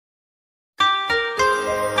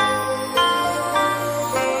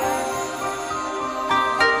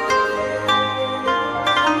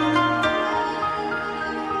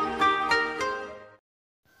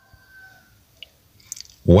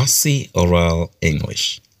Wassce Oral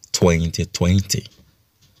English 2020.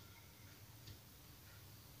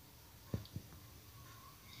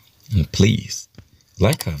 And please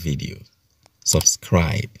like our video,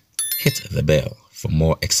 subscribe, hit the bell for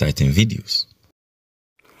more exciting videos.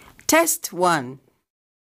 Test 1.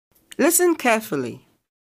 Listen carefully.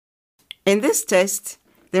 In this test,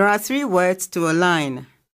 there are 3 words to a line.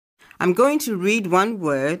 I'm going to read one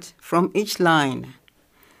word from each line.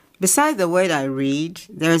 Beside the word I read,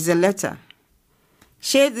 there is a letter.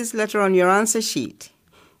 Shade this letter on your answer sheet.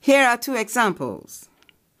 Here are 2 examples.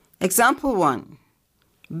 Example 1.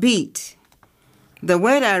 Beat. The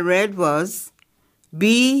word I read was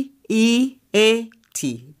B-E-A-T,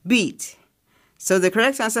 beat. So the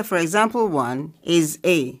correct answer for example 1 is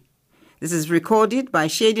A. This is recorded by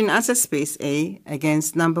shading answer space A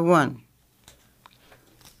against number 1.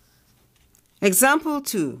 Example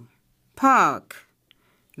 2. Park.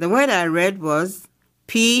 The word I read was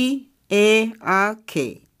P-A-R-K,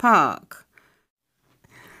 park.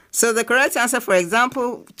 So the correct answer for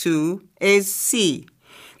example 2 is C.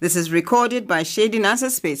 This is recorded by shading answer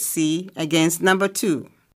space C against number 2.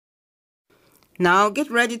 Now get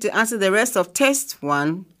ready to answer the rest of test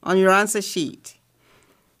 1 on your answer sheet.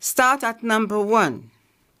 Start at number 1.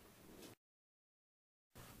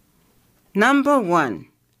 Number 1.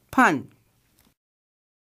 Pun.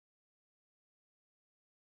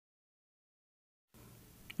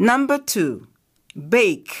 Number 2.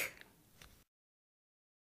 Bake.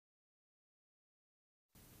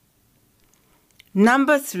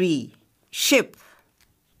 Number 3. Ship.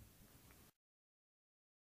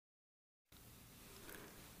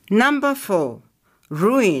 Number 4.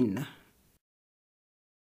 Ruin.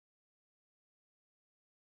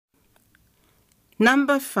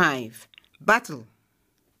 Number 5. Battle.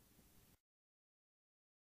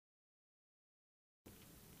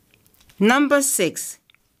 Number 6.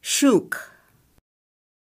 Shook.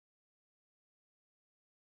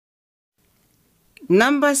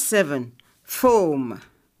 Number 7. Foam.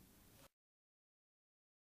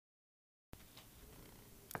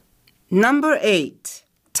 Number 8.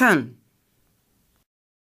 Ton.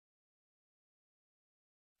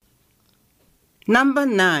 Number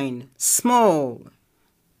 9. Small.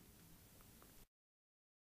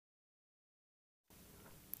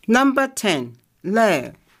 Number 10.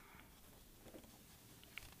 Layer.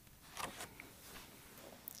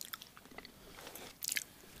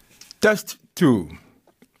 Test 2.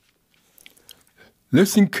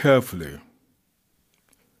 Listen carefully.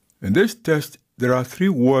 In this test, there are 3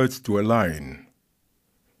 words to a line.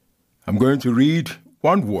 I'm going to read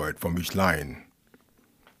one word from each line.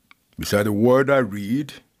 Beside the word I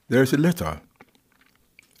read, there is a letter.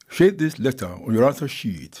 Shade this letter on your answer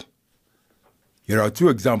sheet. Here are 2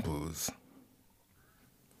 examples.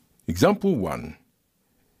 Example 1.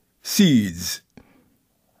 Seeds.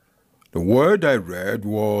 The word I read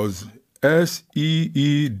was S-E-E-D-S,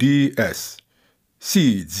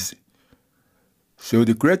 seeds. So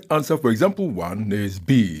the correct answer for example 1 is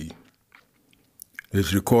B.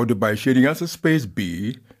 It's recorded by shading answer space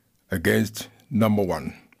B against number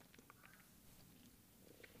 1.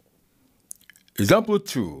 Example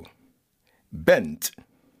 2. Bent.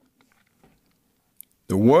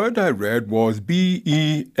 The word I read was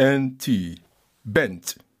B-E-N-T,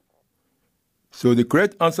 bent. So the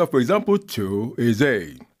correct answer for example 2 is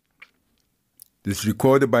A. This is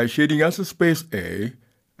recorded by shading answer space A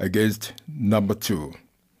against number 2.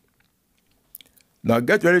 Now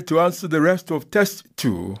get ready to answer the rest of test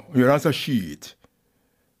 2 on your answer sheet.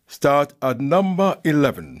 Start at number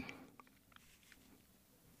 11.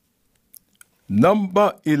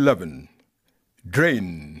 Number 11.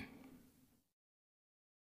 Drain.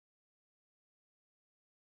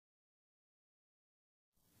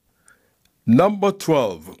 Number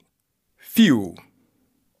 12. Few.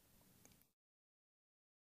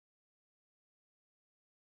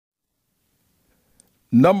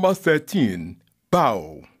 Number 13.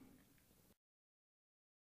 Bow.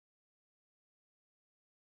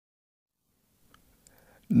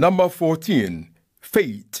 Number 14.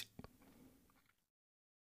 Fate.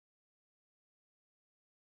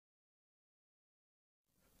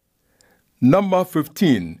 Number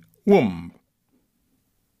 15. Womb.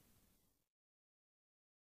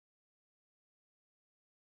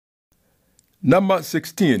 Number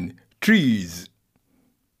 16. Trees.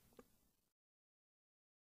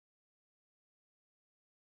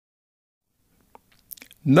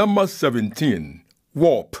 Number 17.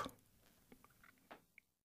 Warp.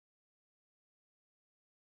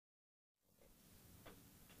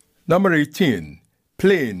 Number 18.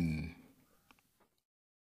 Plane.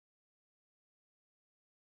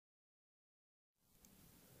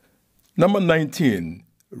 Number 19,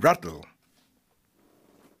 rattle.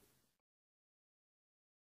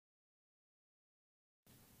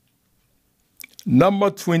 Number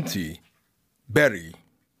 20, berry.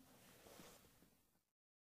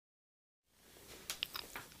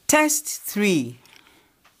 Test 3.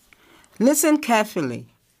 Listen carefully.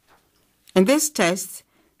 In this test,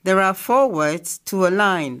 there are 4 words to a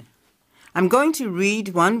line. I'm going to read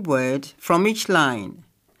one word from each line.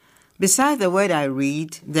 Beside the word I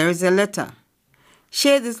read, there is a letter.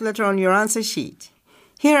 Share this letter on your answer sheet.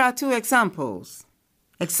 Here are 2 examples.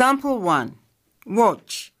 Example 1,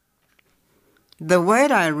 watch. The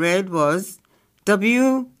word I read was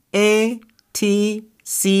W-A-T-C-H,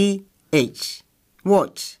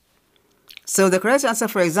 watch. So the correct answer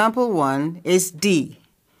for example 1 is D.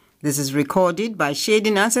 This is recorded by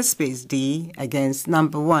shading answer space D against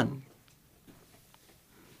number 1.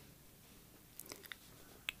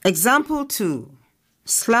 Example 2,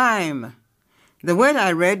 slime. The word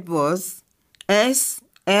I read was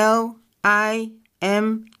S-L-I-M-E,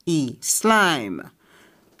 slime.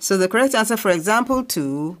 So the correct answer for example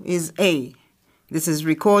 2 is A. This is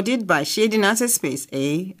recorded by shading answer space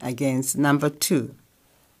A against number 2.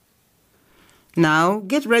 Now,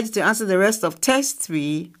 get ready to answer the rest of test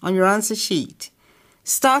 3 on your answer sheet.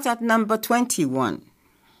 Start at number 21.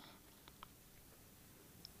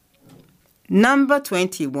 Number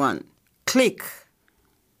 21, click.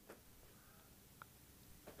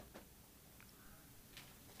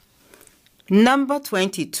 Number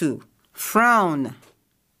 22, frown.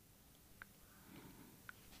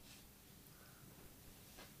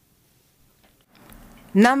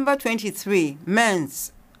 Number 23,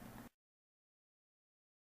 men's.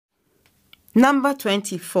 Number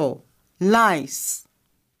 24, lice.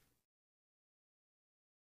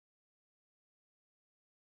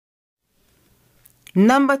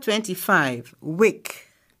 Number 25, wick.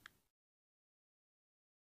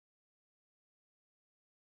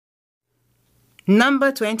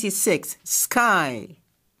 Number 26, sky.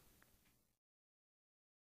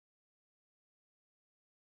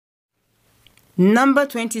 Number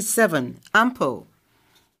 27, ample.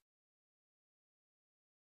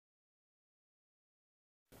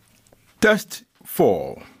 Test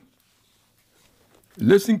 4.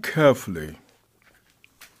 Listen carefully.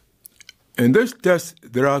 In this test,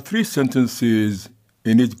 there are 3 sentences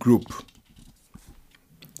in each group.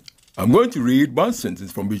 I'm going to read one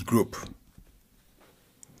sentence from each group.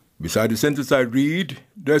 Beside the sentence I read,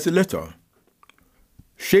 there's a letter.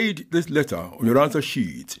 Shade this letter on your answer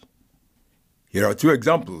sheet. Here are 2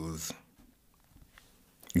 examples.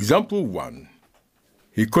 Example 1,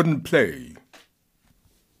 he couldn't play.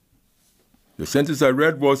 The sentence I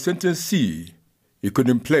read was sentence C, he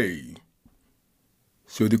couldn't play.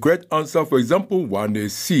 So the correct answer for example 1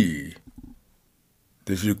 is C.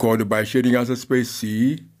 This is recorded by shading answer space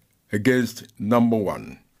C against number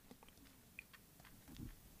 1.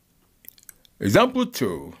 Example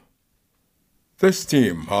 2, this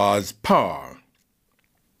team has power.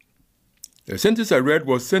 The sentence I read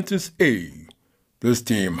was sentence A, this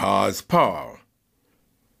team has power.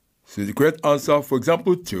 So the correct answer for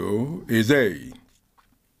example 2 is A.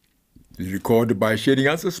 This is recorded by shading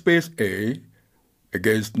answer space A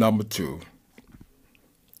against number 2.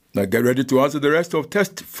 Now get ready to answer the rest of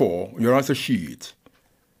test 4 on your answer sheet.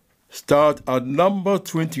 Start at number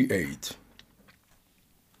 28.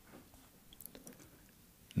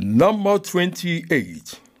 Number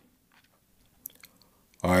 28.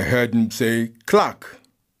 I heard him say clack.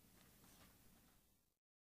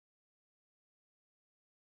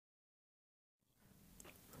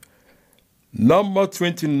 Number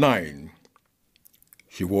 29.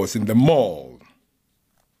 She was in the mall.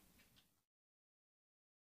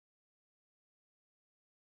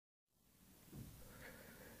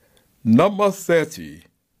 Number 30.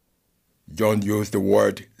 John used the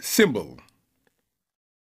word symbol.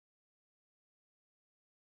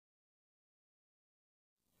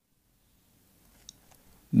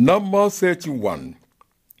 Number 31.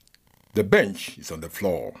 The bench is on the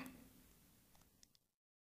floor.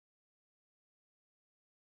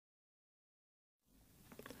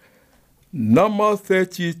 Number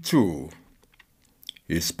 32.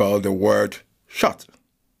 He spelled the word shut.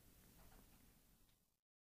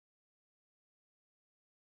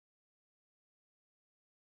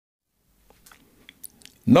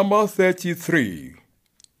 Number 33.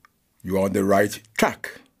 You are on the right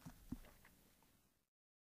track.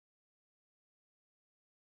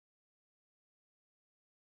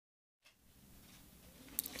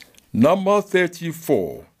 Number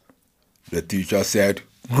 34. The teacher said,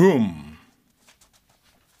 groom.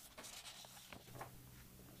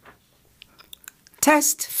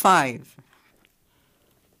 Test 5.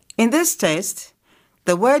 In this test,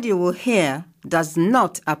 the word you will hear does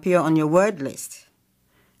not appear on your word list.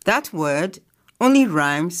 That word only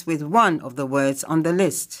rhymes with one of the words on the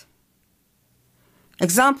list.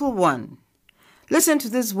 Example 1. Listen to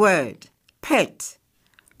this word, pet.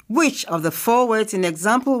 Which of the 4 words in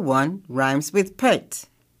example 1 rhymes with pet?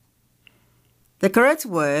 The correct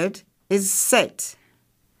word is set.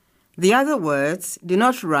 The other words do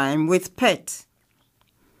not rhyme with pet.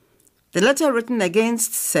 The letter written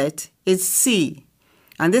against set is C,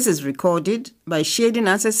 and this is recorded by shading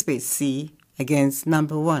answer space C against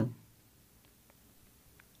number 1.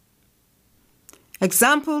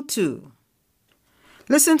 Example 2.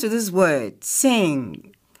 Listen to this word,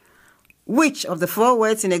 sing. Which of the 4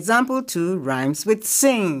 words in example 2 rhymes with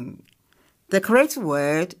sing? The correct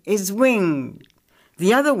word is wing.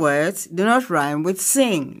 The other words do not rhyme with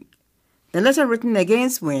sing. The letter written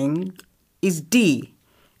against wing is D,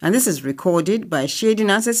 and this is recorded by shading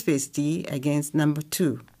answer space D against number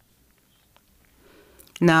 2.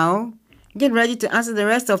 Now, get ready to answer the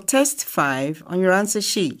rest of test 5 on your answer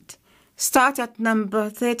sheet. Start at number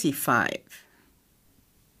 35.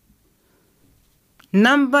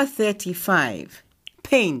 Number 35,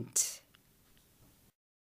 paint.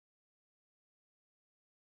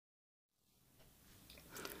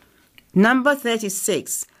 Number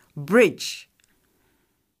 36, bridge.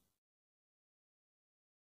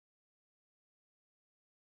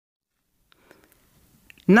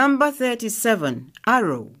 Number 37,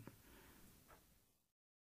 arrow.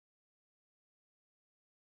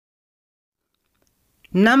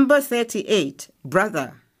 Number 38,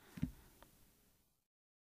 brother.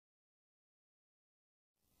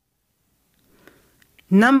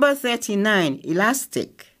 Number 39,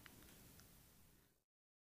 elastic.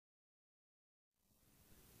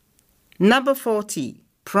 Number 40,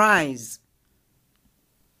 prize.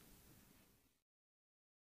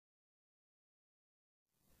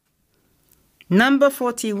 Number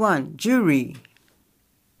 41, jury.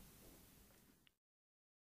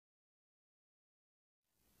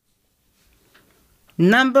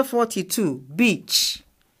 Number 42, beach.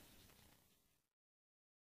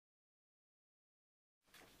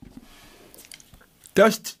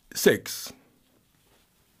 Test 6.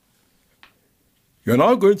 You're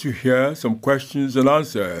now going to hear some questions and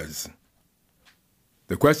answers.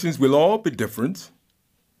 The questions will all be different,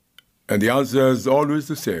 and the answers always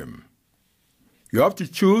the same. You have to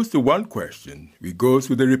choose the one question which goes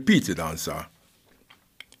with a repeated answer.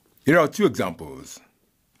 Here are 2 examples.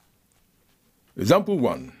 Example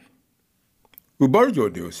 1. Who borrowed your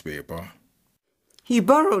newspaper? He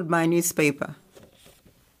borrowed my newspaper.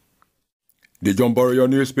 Did John borrow your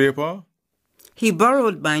newspaper? He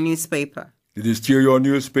borrowed my newspaper. Did he steal your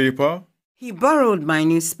newspaper? He borrowed my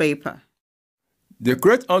newspaper. The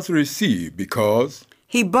correct answer is C, because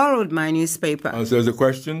He borrowed my newspaper. answers the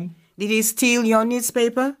question. Did he steal your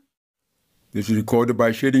newspaper? This is recorded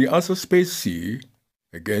by shading answer space C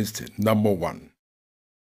against number 1.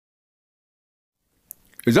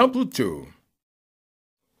 Example 2.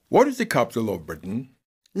 What is the capital of Britain?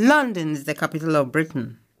 London is the capital of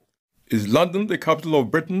Britain. Is London the capital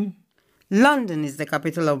of Britain? London is the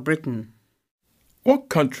capital of Britain. What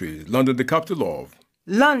country is London the capital of?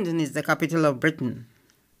 London is the capital of Britain.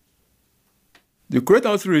 The correct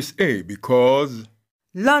answer is A, because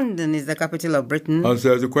London is the capital of Britain.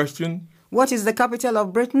 answers the question. What is the capital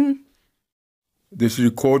of Britain? This is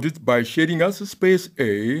recorded by shading answer space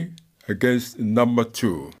A against number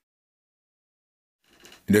 2.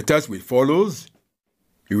 In the test which follows,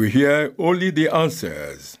 you will hear only the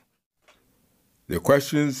answers. The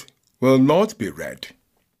questions will not be read.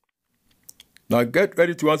 Now get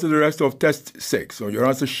ready to answer the rest of test 6 on your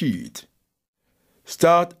answer sheet.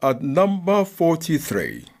 Start at number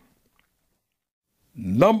 43.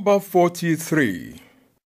 Number 43.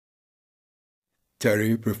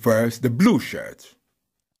 Terry prefers the blue shirt.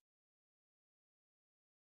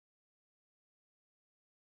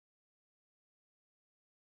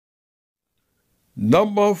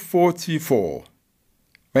 Number 44.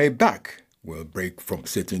 My back will break from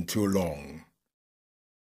sitting too long.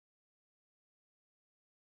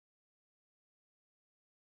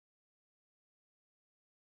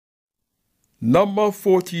 Number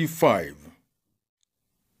 45.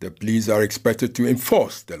 The police are expected to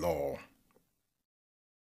enforce the law.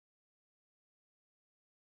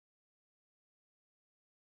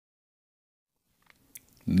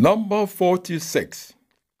 Number 46.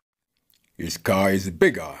 His car is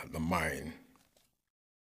bigger than mine.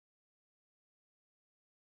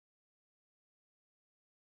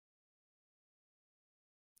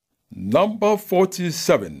 Number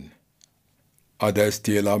 47. Others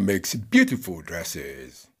tailor makes beautiful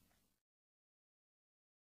dresses.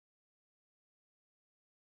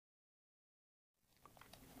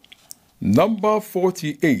 Number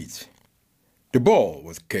 48. The ball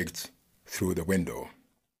was kicked through the window.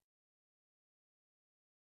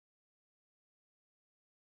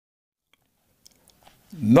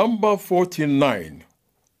 Number 49.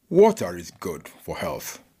 Water is good for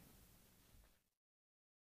health.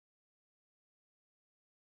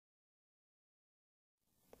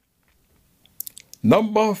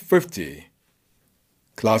 Number 50.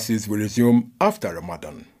 Classes will resume after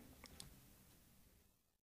Ramadan.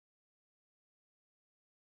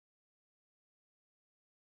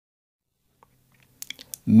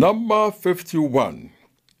 Number 51.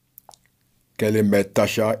 Kelly met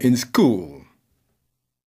Tasha in school.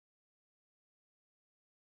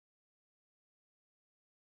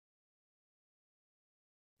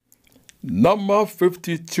 Number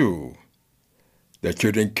 52. The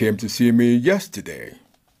children came to see me yesterday.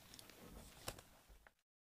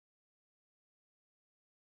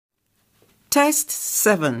 Test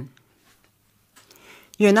 7.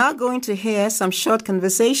 You're now going to hear some short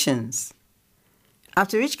conversations.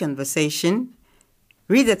 After each conversation,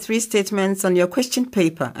 read the 3 statements on your question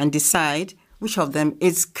paper and decide which of them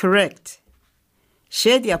is correct.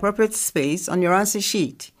 Share the appropriate space on your answer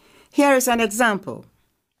sheet. Here is an example.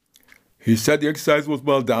 He said the exercise was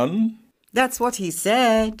well done. That's what he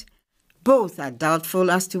said. Both are doubtful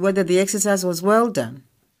as to whether the exercise was well done.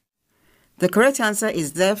 The correct answer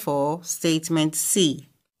is therefore statement C.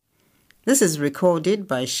 This is recorded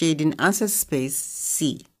by shading answer space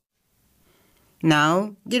C.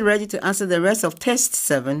 Now, get ready to answer the rest of test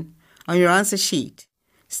 7 on your answer sheet.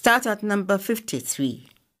 Start at number 53.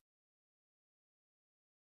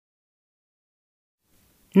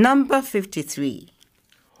 Number 53.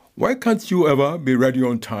 Why can't you ever be ready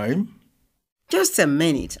on time? Just a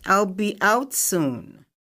minute, I'll be out soon.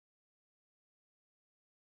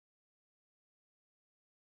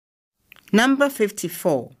 Number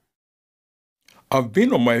 54. I've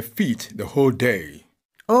been on my feet the whole day.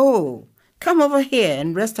 Oh, come over here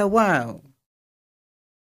and rest a while.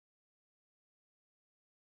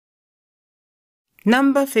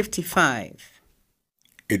 Number 55.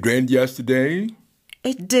 It rained yesterday.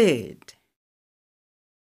 It did.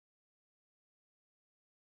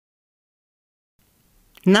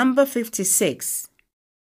 Number 56.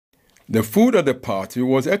 The food at the party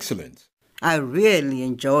was excellent. I really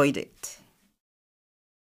enjoyed it.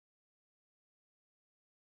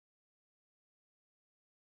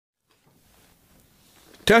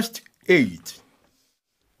 Test 8.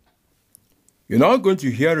 You're now going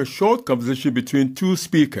to hear a short conversation between 2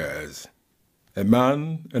 speakers, a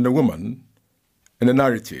man and a woman, and a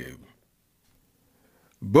narrative.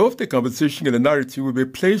 Both the conversation and the narrative will be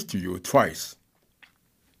placed to you twice.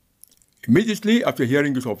 Immediately after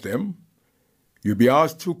hearing each of them, you'll be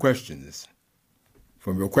asked 2 questions.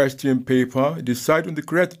 From your question paper, decide on the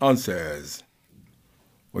correct answers.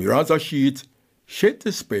 On your answer sheet, shade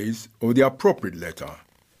the space over the appropriate letter.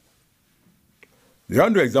 There are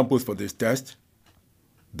no examples for this test.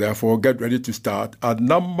 Therefore, get ready to start at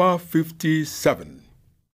number 57.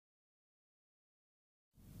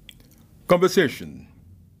 Conversation.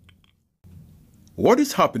 What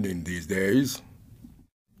is happening these days?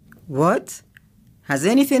 What? Has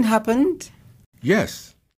anything happened?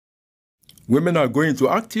 Yes. Women are going into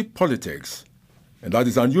active politics, and that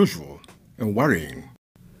is unusual and worrying.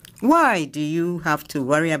 Why do you have to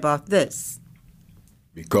worry about this?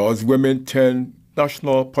 Because women turn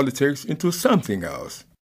national politics into something else.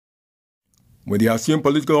 When they assume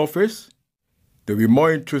political office, they'll be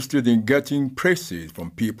more interested in getting praises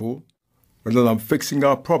from people rather than fixing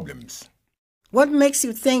our problems. What makes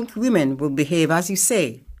you think women will behave as you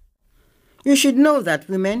say? You should know that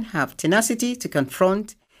women have tenacity to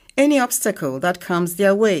confront any obstacle that comes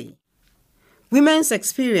their way. Women's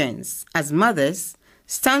experience as mothers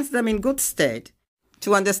stands them in good stead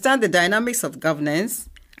to understand the dynamics of governance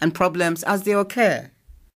and problems as they occur.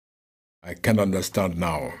 I can understand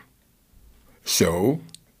now. So,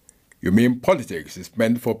 you mean politics is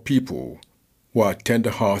meant for people who are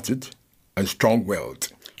tender-hearted and strong-willed?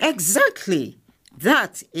 Exactly.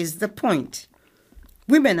 That is the point.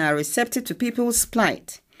 Women are receptive to people's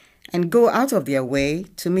plight and go out of their way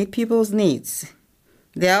to meet people's needs.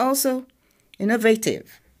 They are also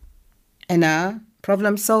innovative and are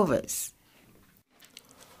problem solvers.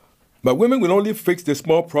 But women will only fix the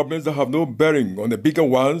small problems that have no bearing on the bigger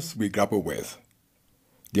ones we grapple with.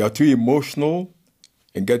 They are too emotional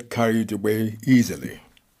and get carried away easily.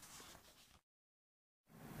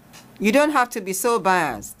 You don't have to be so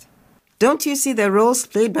biased. Don't you see the roles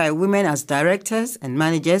played by women as directors and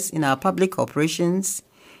managers in our public corporations?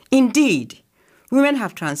 Indeed, women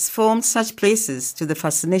have transformed such places to the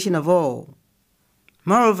fascination of all.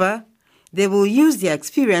 Moreover, they will use their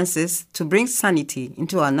experiences to bring sanity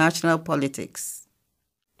into our national politics.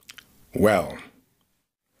 Well,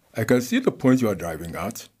 I can see the point you are driving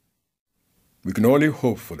at. We can only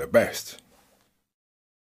hope for the best.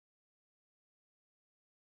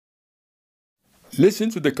 Listen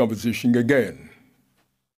to the conversation again.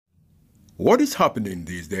 What is happening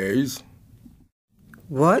these days?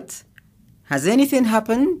 What? Has anything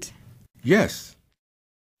happened? Yes.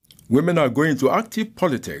 Women are going into active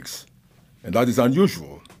politics, and that is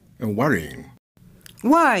unusual and worrying.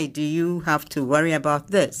 Why do you have to worry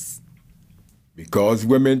about this? Because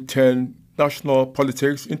women turn national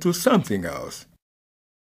politics into something else.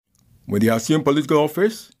 When they assume political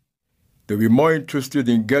office, they'll be more interested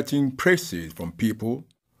in getting praises from people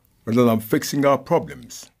rather than fixing our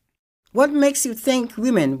problems. What makes you think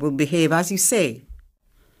women will behave as you say?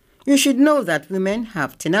 You should know that women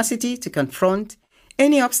have tenacity to confront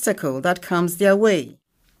any obstacle that comes their way.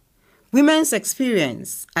 Women's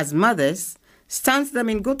experience as mothers stands them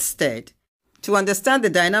in good stead to understand the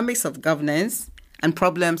dynamics of governance and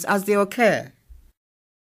problems as they occur.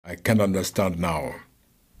 I can understand now.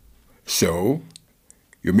 So,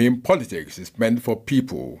 you mean politics is meant for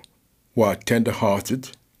people who are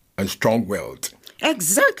tender-hearted and strong-willed?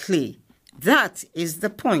 Exactly. That is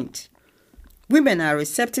the point. Women are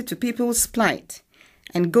receptive to people's plight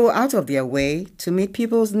and go out of their way to meet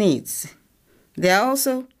people's needs. They are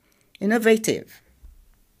also innovative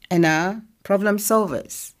and are problem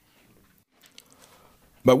solvers.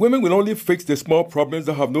 But women will only fix the small problems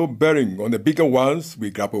that have no bearing on the bigger ones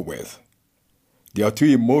we grapple with. They are too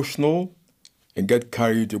emotional and get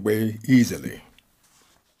carried away easily.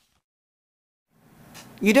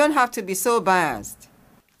 You don't have to be so biased.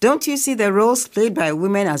 Don't you see the roles played by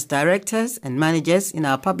women as directors and managers in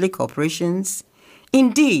our public corporations?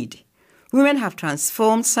 Indeed, women have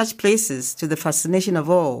transformed such places to the fascination of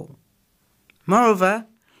all. Moreover,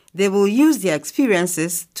 they will use their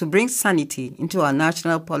experiences to bring sanity into our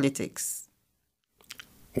national politics.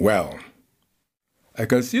 Well, I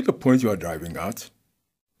can see the point you are driving at.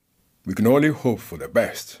 We can only hope for the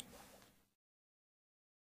best.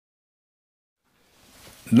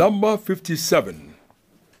 Number 57.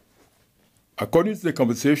 According to the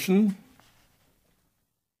conversation,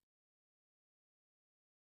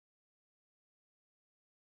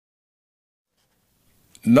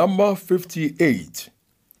 number 58.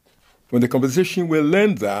 From the conversation, we'll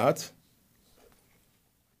learn that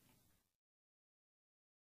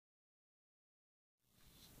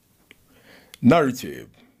narrative.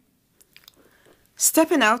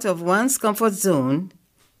 Stepping out of one's comfort zone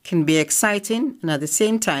can be exciting and at the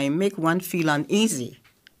same time make one feel uneasy.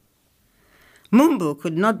 Mumbo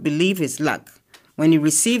could not believe his luck when he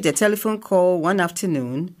received a telephone call one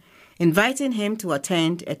afternoon inviting him to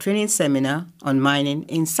attend a training seminar on mining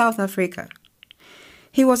in South Africa.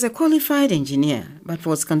 He was a qualified engineer, but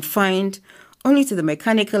was confined only to the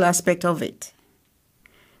mechanical aspect of it.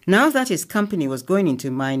 Now that his company was going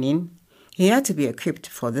into mining, he had to be equipped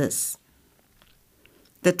for this.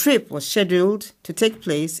 The trip was scheduled to take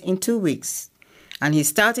place in 2 weeks, and he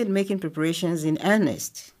started making preparations in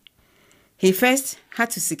earnest. He first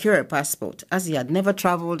had to secure a passport, as he had never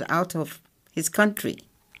traveled out of his country.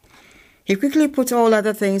 He quickly put all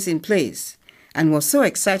other things in place and was so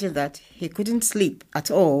excited that he couldn't sleep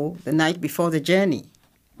at all the night before the journey.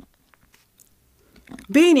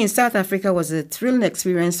 Being in South Africa was a thrilling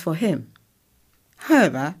experience for him.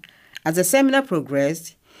 However, as the seminar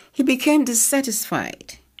progressed, he became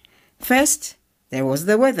dissatisfied. First, there was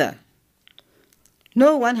the weather.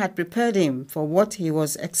 No one had prepared him for what he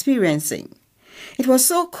was experiencing. It was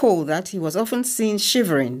so cold that he was often seen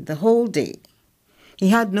shivering the whole day. He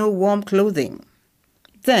had no warm clothing.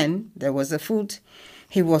 Then there was the food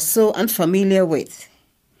he was so unfamiliar with.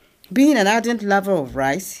 Being an ardent lover of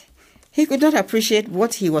rice, he could not appreciate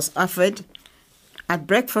what he was offered at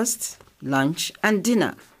breakfast, lunch, and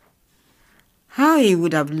dinner. How he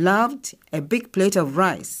would have loved a big plate of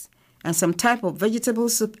rice and some type of vegetable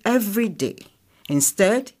soup every day.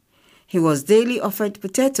 Instead, he was daily offered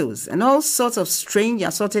potatoes and all sorts of strange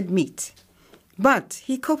assorted meat. But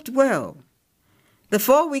he coped well. The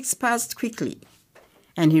 4 weeks passed quickly,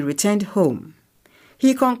 and he returned home.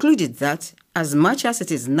 He concluded that, as much as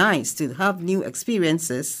it is nice to have new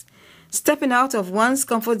experiences, stepping out of one's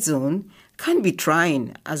comfort zone can be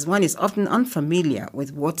trying, as one is often unfamiliar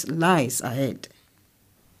with what lies ahead.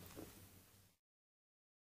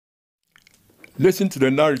 Listen to the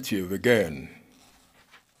narrative again.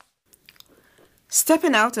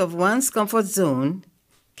 Stepping out of one's comfort zone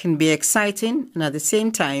can be exciting and at the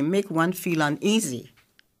same time make one feel uneasy.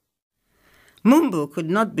 Mumbo could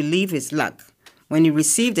not believe his luck when he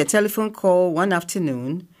received a telephone call one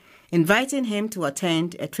afternoon inviting him to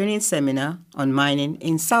attend a training seminar on mining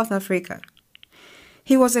in South Africa.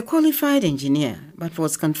 He was a qualified engineer but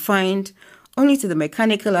was confined only to the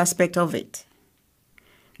mechanical aspect of it.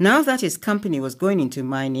 Now that his company was going into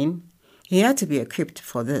mining, he had to be equipped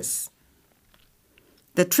for this.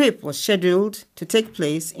 The trip was scheduled to take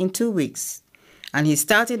place in 2 weeks, and he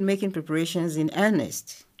started making preparations in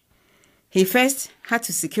earnest. He first had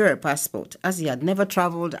to secure a passport, as he had never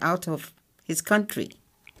traveled out of his country.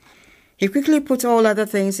 He quickly put all other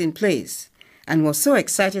things in place and was so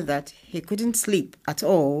excited that he couldn't sleep at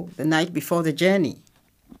all the night before the journey.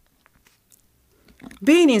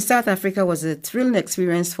 Being in South Africa was a thrilling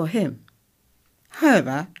experience for him.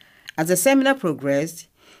 However, as the seminar progressed,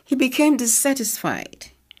 he became dissatisfied.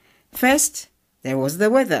 First, there was the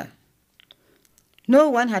weather. No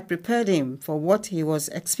one had prepared him for what he was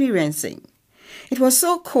experiencing. It was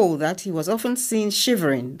so cold that he was often seen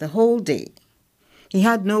shivering the whole day. He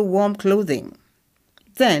had no warm clothing.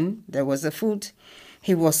 Then there was the food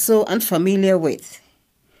he was so unfamiliar with.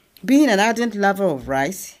 Being an ardent lover of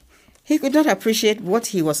rice, he could not appreciate what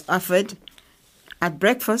he was offered at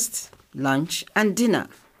breakfast, lunch, and dinner.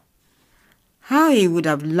 How he would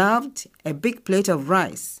have loved a big plate of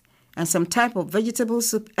rice and some type of vegetable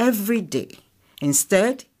soup every day.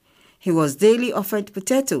 Instead, he was daily offered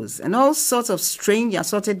potatoes and all sorts of strange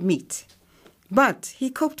assorted meat. But he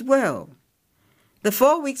coped well. The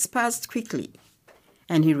 4 weeks passed quickly,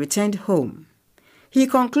 and he returned home. He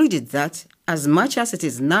concluded that, as much as it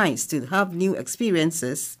is nice to have new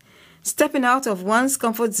experiences, stepping out of one's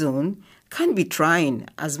comfort zone can be trying,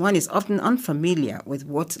 as one is often unfamiliar with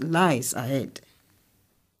what lies ahead.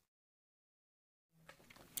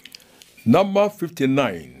 Number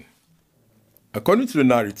 59. According to the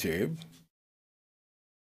narrative,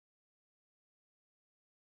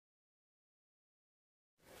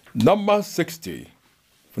 Number 60.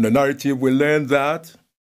 From the narrative, we learn that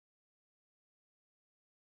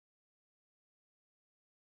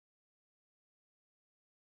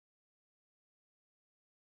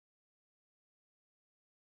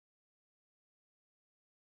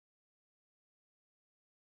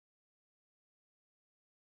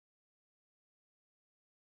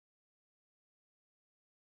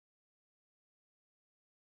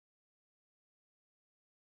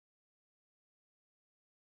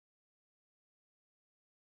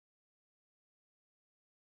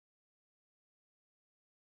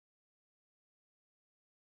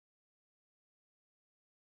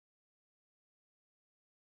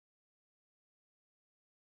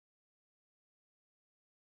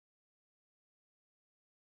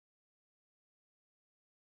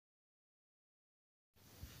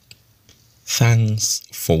Thanks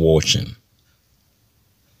for watching.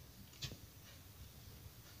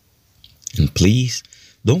 And please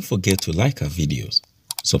don't forget to like our videos,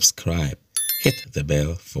 subscribe, hit the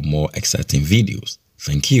bell for more exciting videos.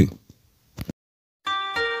 Thank you.